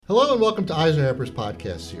Hello and welcome to EisnerAmper's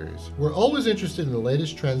podcast series. We're always interested in the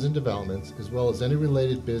latest trends and developments, as well as any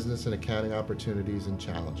related business and accounting opportunities and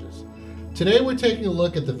challenges. Today we're taking a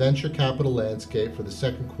look at the venture capital landscape for the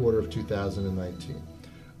second quarter of 2019.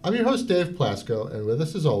 I'm your host Dave Plasko, and with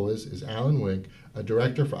us as always is Alan Wink, a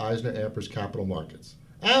director for EisnerAmper's Capital Markets.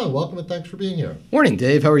 Alan, welcome and thanks for being here. Morning,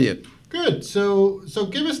 Dave. How are you? Good. So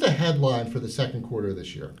give us the headline for the second quarter of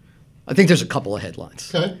this year. I think there's a couple of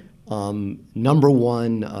headlines. Okay. Number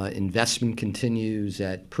one, investment continues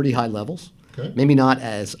at pretty high levels. Okay. Maybe not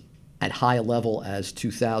as at high a level as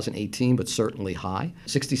 2018, but certainly high.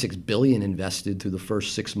 $66 billion invested through the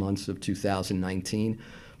first 6 months of 2019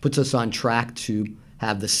 puts us on track to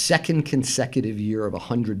have the second consecutive year of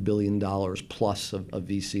 $100 billion plus of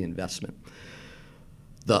VC investment.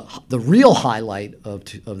 The real highlight of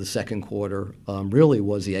the second quarter really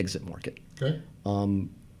was the exit market. Okay.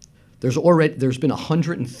 There's been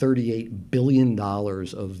 $138 billion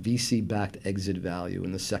of VC-backed exit value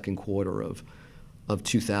in the second quarter of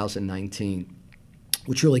 2019,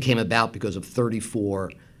 which really came about because of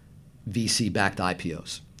 34 VC-backed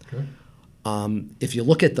IPOs. Okay. If you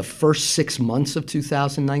look at the first 6 months of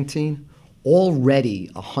 2019, already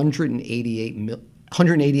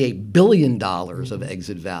 $188 billion of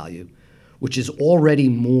exit value, which is already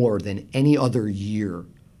more than any other year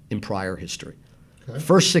in prior history. Okay.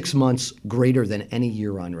 First 6 months greater than any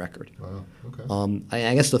year on record. Wow. Okay.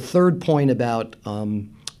 I guess the third point about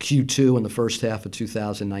Q2 and the first half of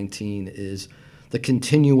 2019 is the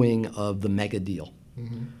continuing of the mega deal.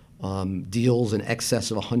 Mm-hmm. Deals in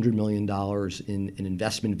excess of $100 million in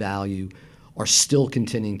investment value are still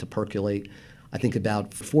continuing to percolate. I think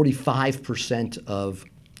about 45% of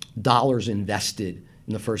dollars invested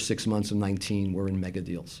in the first 6 months of 19 were in mega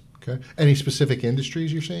deals. Okay. Any specific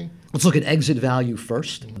industries you're seeing? Let's look at exit value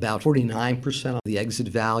first. About 49% of the exit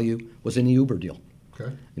value was in the Uber deal.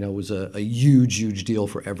 Okay. It was a huge deal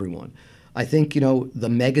for everyone. I think, the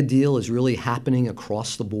mega deal is really happening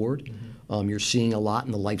across the board. Mm-hmm. You're seeing a lot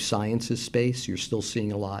in the life sciences space. You're still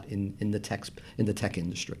seeing a lot in the tech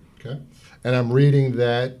industry. Okay. And I'm reading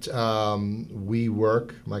that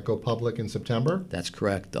WeWork might go public in September? That's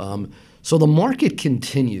correct. So the market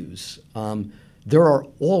continues. There are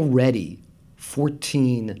already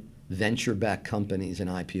 14 venture-backed companies in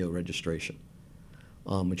IPO registration,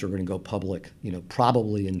 which are going to go public,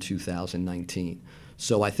 probably in 2019.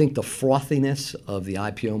 So I think the frothiness of the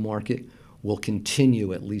IPO market will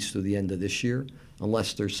continue at least through the end of this year,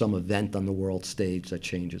 unless there's some event on the world stage that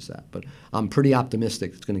changes that. But I'm pretty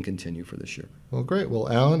optimistic it's going to continue for this year. Well, great.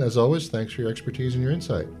 Well, Alan, as always, thanks for your expertise and your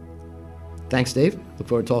insight. Thanks, Dave. Look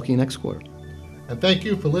forward to talking to you next quarter. And thank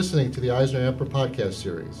you for listening to the EisnerAmper podcast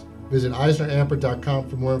series. Visit EisnerAmper.com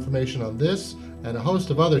for more information on this and a host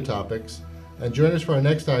of other topics. And join us for our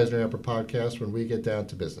next EisnerAmper podcast when we get down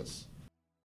to business.